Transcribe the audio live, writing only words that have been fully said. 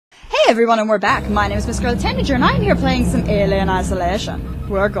everyone, and we're back. My name is MissScarletTanager, and I'm here playing some Alien Isolation.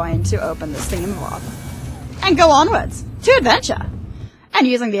 We're going to open this thingamabob and go onwards to adventure, and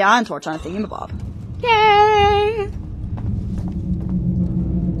using the iron torch on a thingamabob. Yay!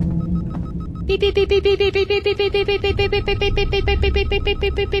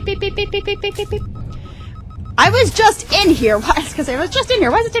 I was just in here. Why? Because I was just in here.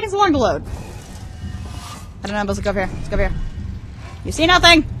 Why is it taking so long to load? I don't know. Let's go over here. Let's go over here. You see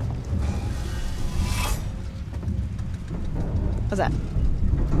nothing? What's that?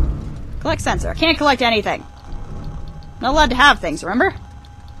 Collect sensor. I can't collect anything. Not allowed to have things, remember?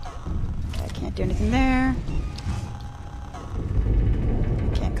 Okay, I can't do anything there.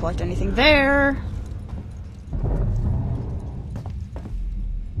 Can't collect anything there.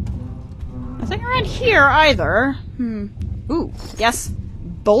 Nothing around here either. Ooh, yes.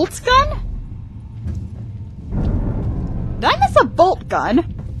 Bolt gun? Did I miss a bolt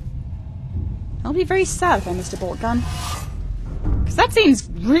gun? I'll be very sad if I missed a bolt gun. Because that seems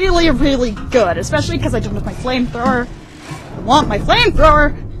really, really good. Especially because I don't have my flamethrower. I want my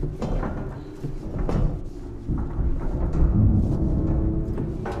flamethrower!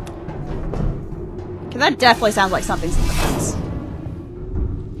 Okay, that definitely sounds like something's in the fence.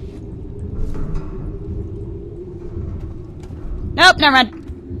 Nope, never mind.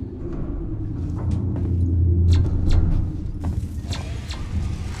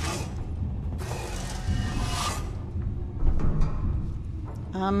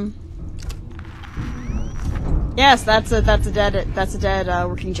 Yes, that's a dead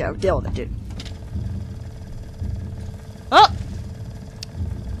working Joe. Deal with it, dude. Oh!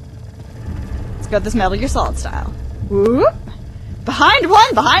 Let's go this Metal Gear Solid style. Whoop! Behind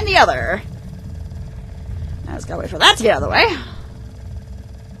one, behind the other. Now I just gotta wait for that to get out of the way.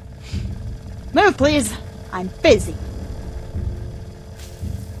 Move, please. I'm busy.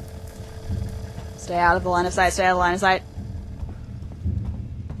 Stay out of the line of sight, stay out of the line of sight.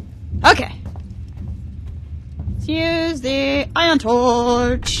 Okay. Let's use the iron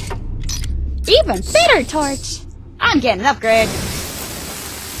torch. Even better torch! I'm getting an upgrade.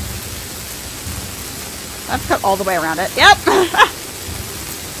 I have to cut all the way around it. Yep!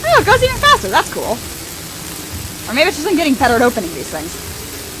 Oh, it goes even faster. That's cool. Or maybe it's just I'm getting better at opening these things.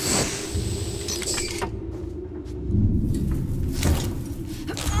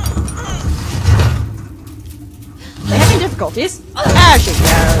 They having difficulties? There she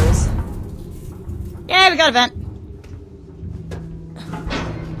goes. Yay, we got a vent.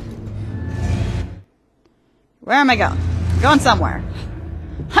 Where am I going? I'm going somewhere.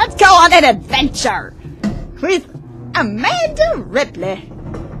 Let's go on an adventure with Amanda Ripley.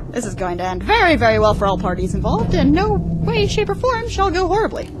 This is going to end very, very well for all parties involved, and no way, shape, or form shall go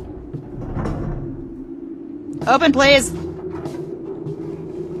horribly. Open, please.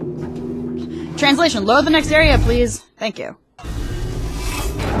 Translation, load the next area, please. Thank you.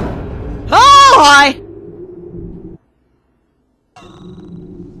 Oh, hi!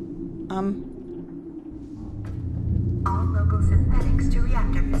 All local synthetics to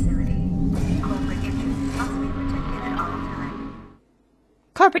reactor facility. Corporate interests must be protected at all times.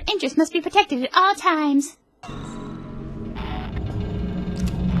 Corporate interests must be protected at all times.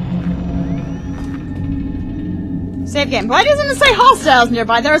 Save game. Why doesn't it say hostiles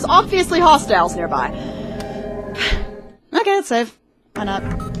nearby? There's obviously hostiles nearby. Okay, let's save. Why not?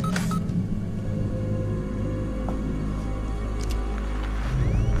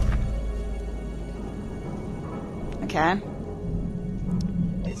 Okay.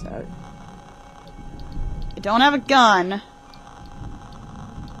 So, I don't have a gun.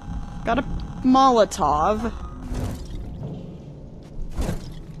 Got a Molotov.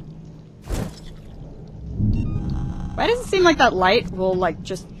 Why does it seem like that light will, like,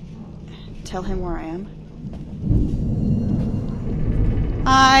 just tell him where I am?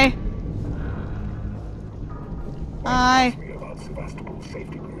 Hi. Hi.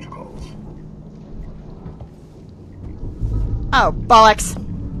 Oh, bollocks.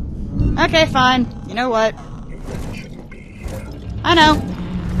 Okay, fine. You know what? I know.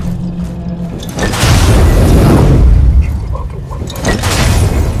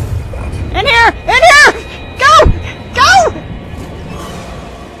 In here! In here! Go! Go!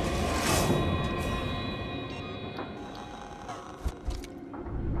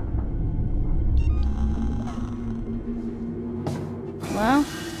 Well...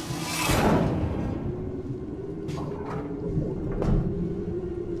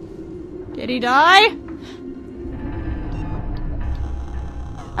 Did he die?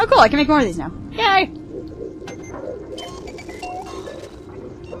 Oh cool, I can make more of these now. Yay!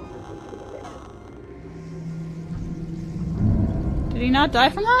 Did he not die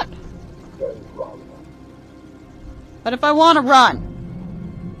from that? But if I want to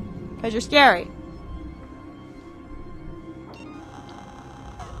run, because you're scary.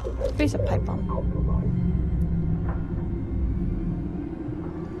 Face a pipe bomb.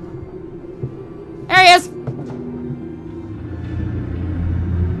 There he is!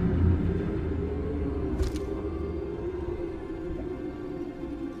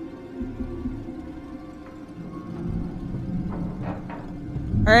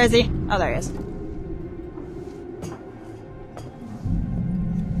 Where is he? Oh, there he is.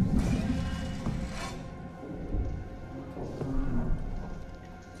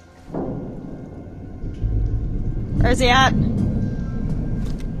 Where's he at?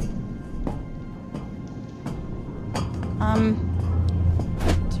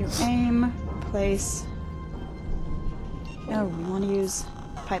 To aim, place. Oh, we want to use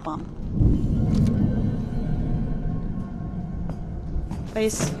pipe bomb.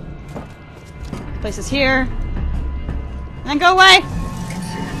 Place is here. And then go away!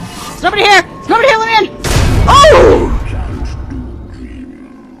 There's nobody here! There's nobody here, let me in! Oh!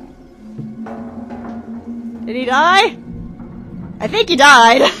 Did he die? I think he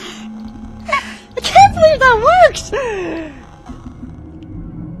died. I can't believe that worked!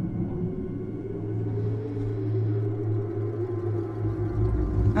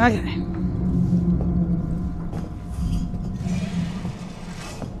 Okay.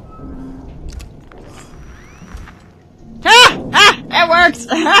 It works!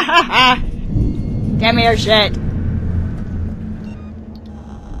 Give me your shit.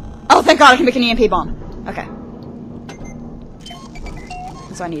 Oh, thank God I can make an EMP bomb. Okay.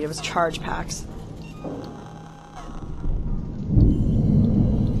 That's what I needed, was charge packs.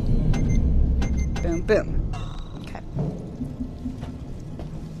 Boom, boom. Okay.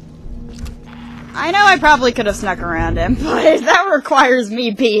 I know I probably could have snuck around him, but that requires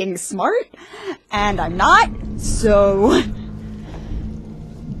me being smart, and I'm not, so...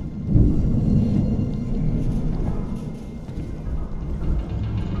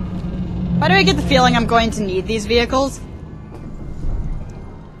 Why do I get the feeling I'm going to need these vehicles?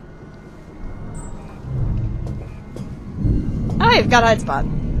 Oh, you've got a hide spot.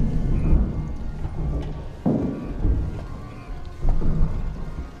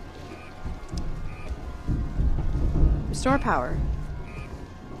 Restore power.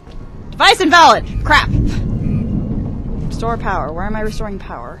 Device invalid! Crap! Restore power. Where am I restoring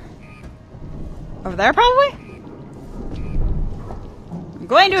power? Over there, probably? I'm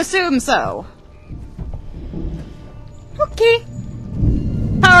going to assume so. Okay.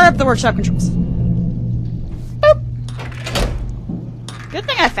 Power up the workshop controls. Boop! Good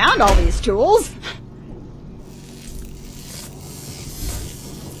thing I found all these tools.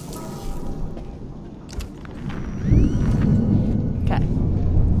 Okay.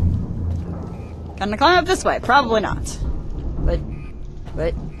 Gonna climb up this way? Probably not. But...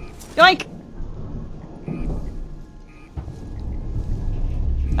 Yoink!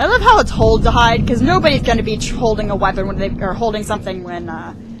 I love how it's hold to hide, because nobody's gonna be holding a weapon when they or holding something when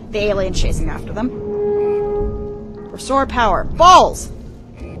the alien's chasing after them. Restore power. Balls!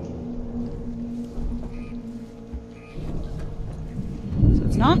 So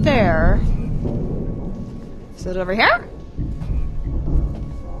it's not there. Is it over here?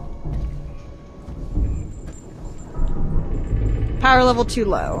 Power level too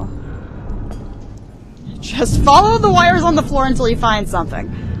low. Just follow the wires on the floor until you find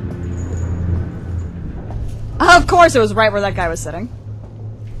something. Of course it was right where that guy was sitting.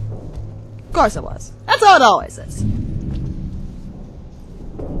 Of course it was. That's how it always is.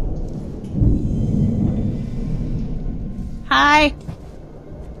 Hi.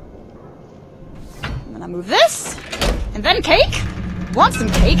 I'm gonna move this. And then cake? Want some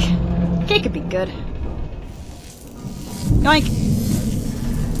cake? Cake could be good. Yoink.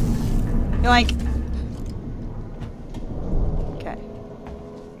 Yoink. Okay.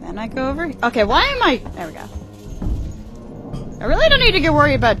 Then I go over. Okay, why am I... There we go. I really don't need to get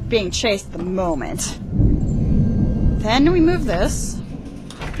worried about being chased at the moment. Then we move this.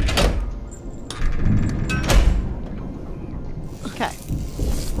 Okay.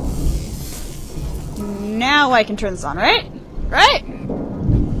 Now I can turn this on, right? Right?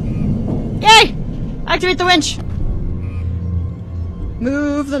 Yay! Activate the winch!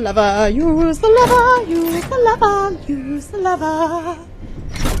 Move the lever, use the lever, use the lever, use the lever.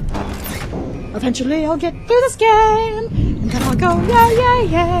 Eventually I'll get through this game, and then I'll go yay, yay,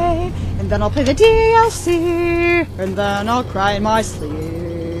 yay. And then I'll play the DLC, and then I'll cry in my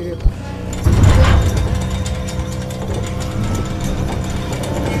sleep.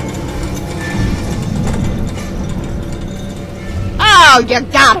 Oh, you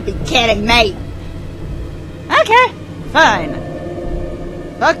gotta be kidding me! Okay, fine.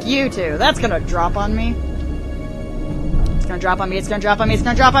 Fuck you two. That's gonna drop on me. It's gonna drop on me, it's gonna drop on me, it's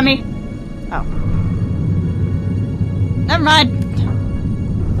gonna drop on me! Oh. Never mind.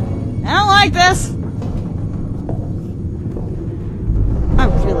 I don't like this. I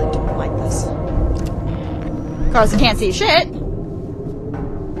really don't like this. Of course, I can't see shit.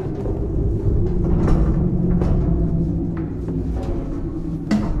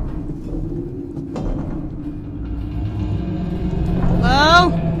 Hello?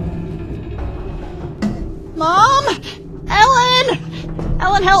 Mom? Ellen!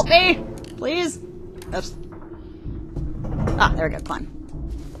 Ellen, help me! Please? Oops. Ah, there we go, climb.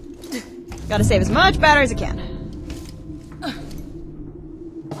 Gotta save as much battery as I can.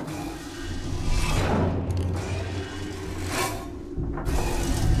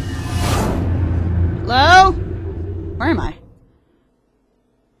 Hello? Where am I?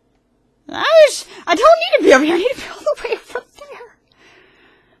 I don't need to be over here, I need to be all the way over there.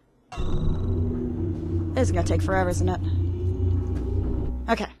 This is gonna take forever, isn't it?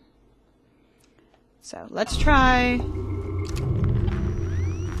 Okay. So, let's try...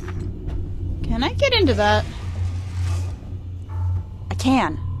 Can I get into that? I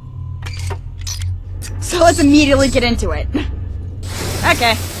can. So let's immediately get into it.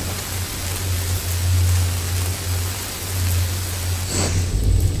 Okay.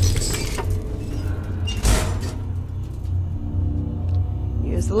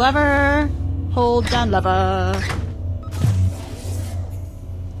 Use the lever. Hold down lever.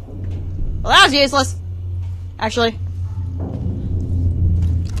 Well, that was useless. Actually.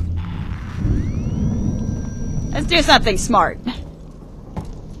 Let's do something smart.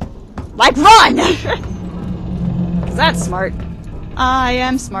 Like run! Cause that's smart. I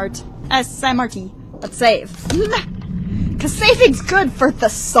am smart. S-M-R-T. Let's save. Cause saving's good for the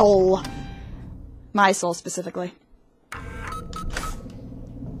soul. My soul, specifically.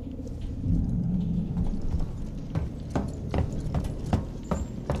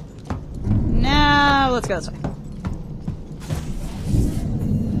 Now, let's go this way.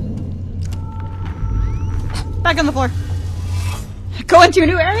 Back on the floor. Go into a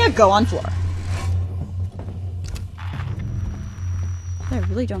new area, go on floor. I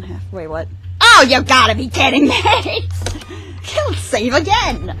really don't have... Wait, what? Oh, you gotta be kidding me! Let's save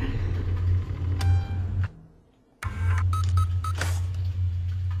again!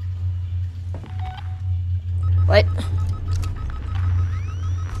 What?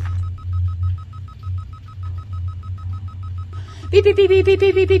 Beep beep beep beep beep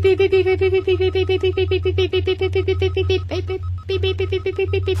beep beep beep beep beep beep beep beep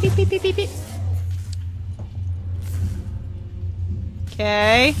beep beep beep beep.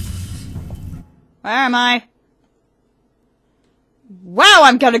 Okay. Where am I? Wow,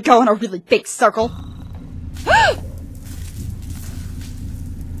 I'm gonna go in a really big circle.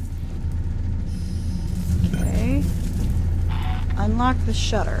 Okay. Unlock the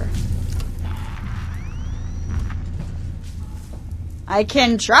shutter. I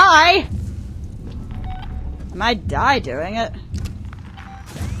can try! I might die doing it.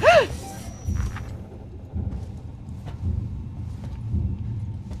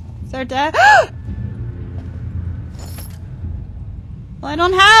 Is there death? Well, I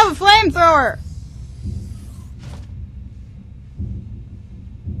don't have a flamethrower!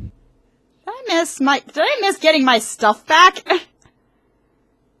 Did I miss getting my stuff back?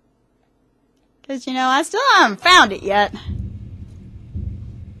 Cause, you know, I still haven't found it yet.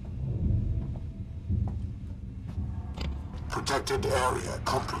 Protected area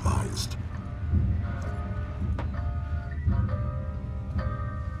compromised.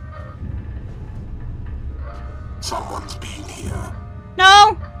 Someone's been here.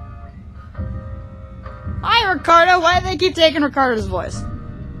 No! Hi, Ricardo! Why do they keep taking Ricardo's voice?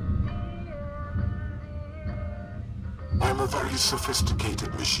 I'm a very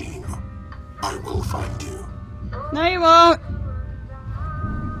sophisticated machine. I will find you. No, you won't.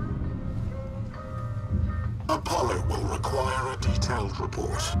 Apollo will require a detailed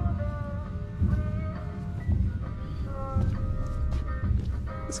report.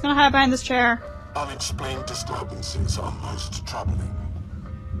 It's gonna hide behind this chair. Unexplained disturbances are most troubling.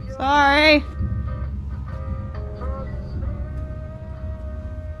 Sorry.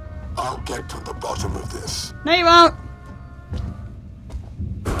 I'll get to the bottom of this. No, you won't.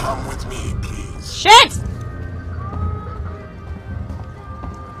 Come with me, please. Shit!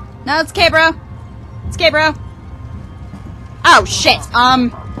 No, it's okay, bro. It's okay, bro. Oh, shit.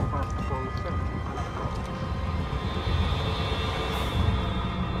 Someone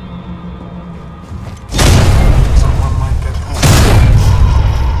might get hurt.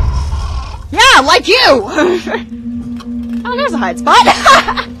 like you! Oh, there's a hide spot!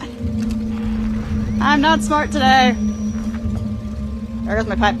 I'm not smart today. There goes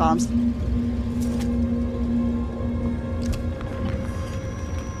my pipe bombs.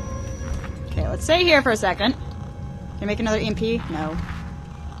 Okay, let's stay here for a second. Can I make another EMP? No.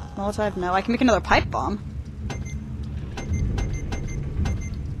 Molotov? No. I can make another pipe bomb.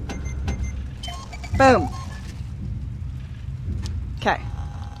 Boom. Okay.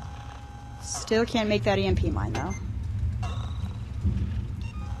 Still can't make that EMP mine, though.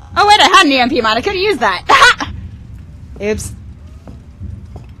 Oh, wait, I had an EMP mine. I could have used that. Oops.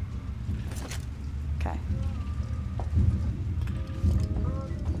 Okay.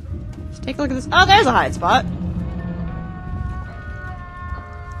 Let's take a look at this. Oh, there's a hide spot.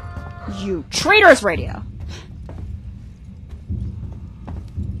 You traitorous radio.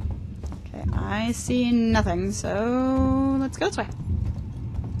 Okay, I see nothing, so let's go this way.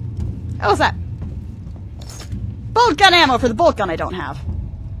 Oh, what's that? Bolt gun ammo for the bolt gun I don't have.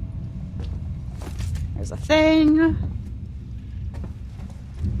 There's a thing.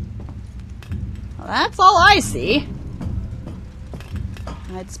 Well, that's all I see.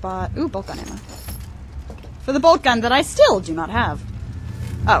 Hide spot. Ooh, bolt gun ammo. For the bolt gun that I still do not have.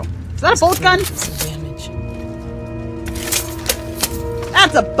 Oh, is that a bolt gun?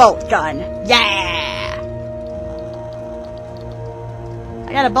 That's a bolt gun. Yeah!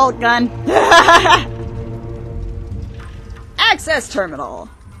 I got a bolt gun. Access terminal.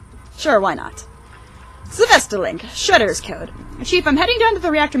 Sure, why not? Sylvester shutters code. Chief, I'm heading down to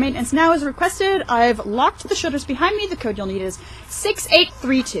the reactor maintenance now as requested. I've locked the shutters behind me. The code you'll need is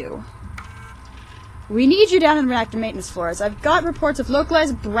 6832. We need you down in the reactor maintenance floors. I've got reports of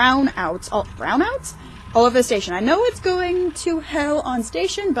localized brownouts. Oh, brownouts? All over the station. I know it's going to hell on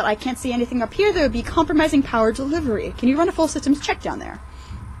station, but I can't see anything up here that would be compromising power delivery. Can you run a full systems check down there?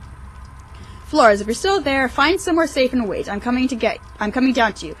 Flores, if you're still there, find somewhere safe and wait. I'm coming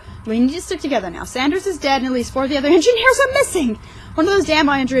down to you. We need to stick together now. Sanders is dead and at least 4 of the other engineers are missing. One of those damn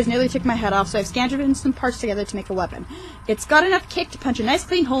eye injuries nearly took my head off, so I've scanned some parts together to make a weapon. It's got enough kick to punch a nice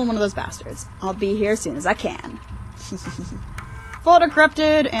clean hole in one of those bastards. I'll be here as soon as I can. Folder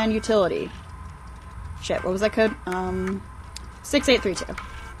corrupted and utility. Shit, what was that code? 6832.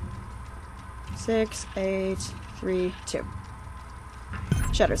 6832.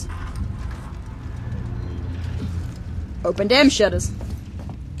 Shutters. Open damn shutters.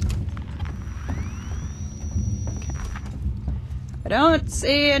 Okay. I don't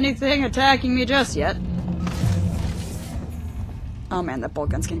see anything attacking me just yet. Oh man, that bolt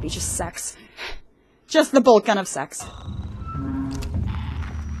gun's gonna be just sex. Just the bolt gun of sex.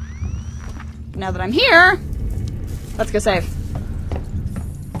 Now that I'm here, let's go save.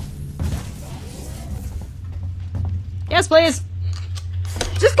 Yes, please.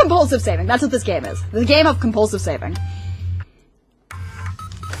 Just compulsive saving. That's what this game is. The game of compulsive saving.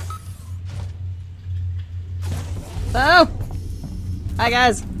 Oh! Hi,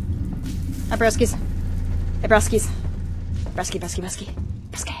 guys. Hi, broskies. Hey, broskies. Brosky, brosky, brosky.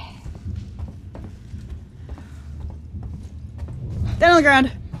 Brosky. Down on the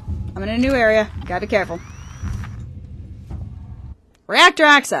ground. I'm in a new area. Gotta be careful. Reactor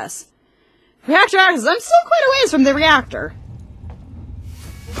access. Reactor access. I'm still quite a ways from the reactor.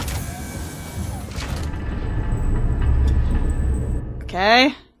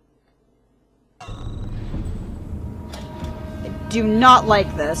 Okay. I do not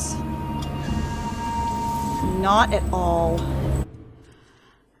like this. Not at all.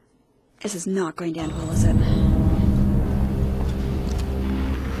 This is not going to end well, is it?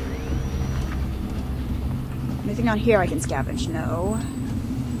 Anything on here I can scavenge? No.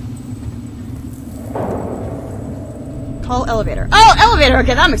 Call elevator. Oh, elevator!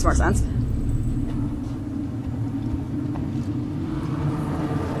 Okay, that makes more sense.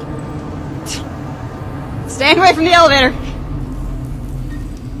 Staying away from the elevator!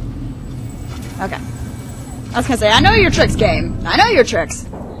 Okay. I was gonna say, I know your tricks, game. I know your tricks.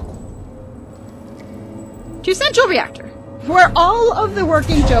 To Central Reactor, where all of the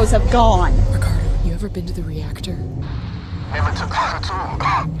working Joes have gone. Ricardo, you ever been to the reactor?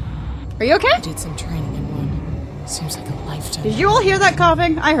 Are you okay? I did some training in one. Seems like a lifetime. Did you all hear that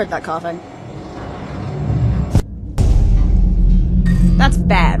coughing? I heard that coughing. That's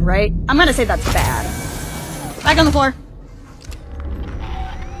bad, right? I'm gonna say that's bad. Back on the floor.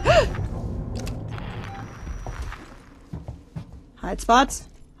 Hide spots?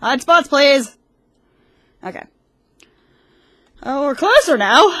 Hide spots, please! Okay. Oh, we're closer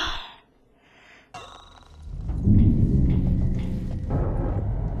now.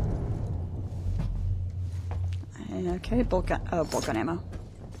 Okay, bolt gun. Oh, bolt gun ammo.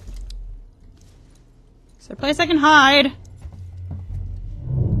 Is there a place I can hide?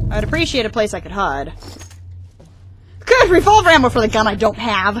 I'd appreciate a place I could hide. Good! Revolver ammo for the gun I don't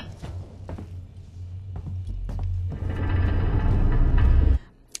have!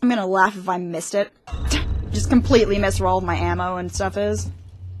 I'm gonna laugh if I missed it. Just completely missed where all of my ammo and stuff is.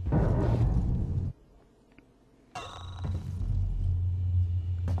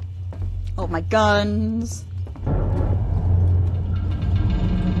 All my guns.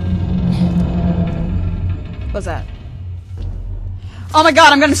 What's that? Oh my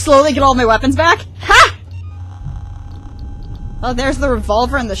god, I'm gonna slowly get all my weapons back? Ha! Oh, there's the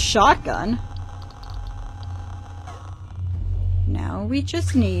revolver and the shotgun. Now we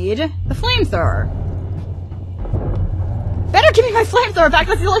just need the flamethrower. Better give me my flamethrower back,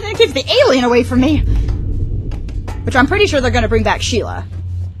 that's the only thing that keeps the alien away from me! Which I'm pretty sure they're gonna bring back Sheila.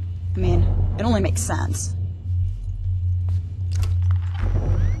 I mean, it only makes sense.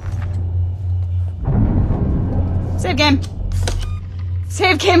 Save game.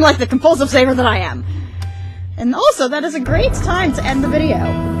 Save game like the compulsive saver that I am. And also, that is a great time to end the video.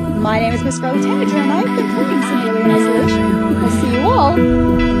 My name is MissScarletTanager, and I've been playing some Alien Isolation.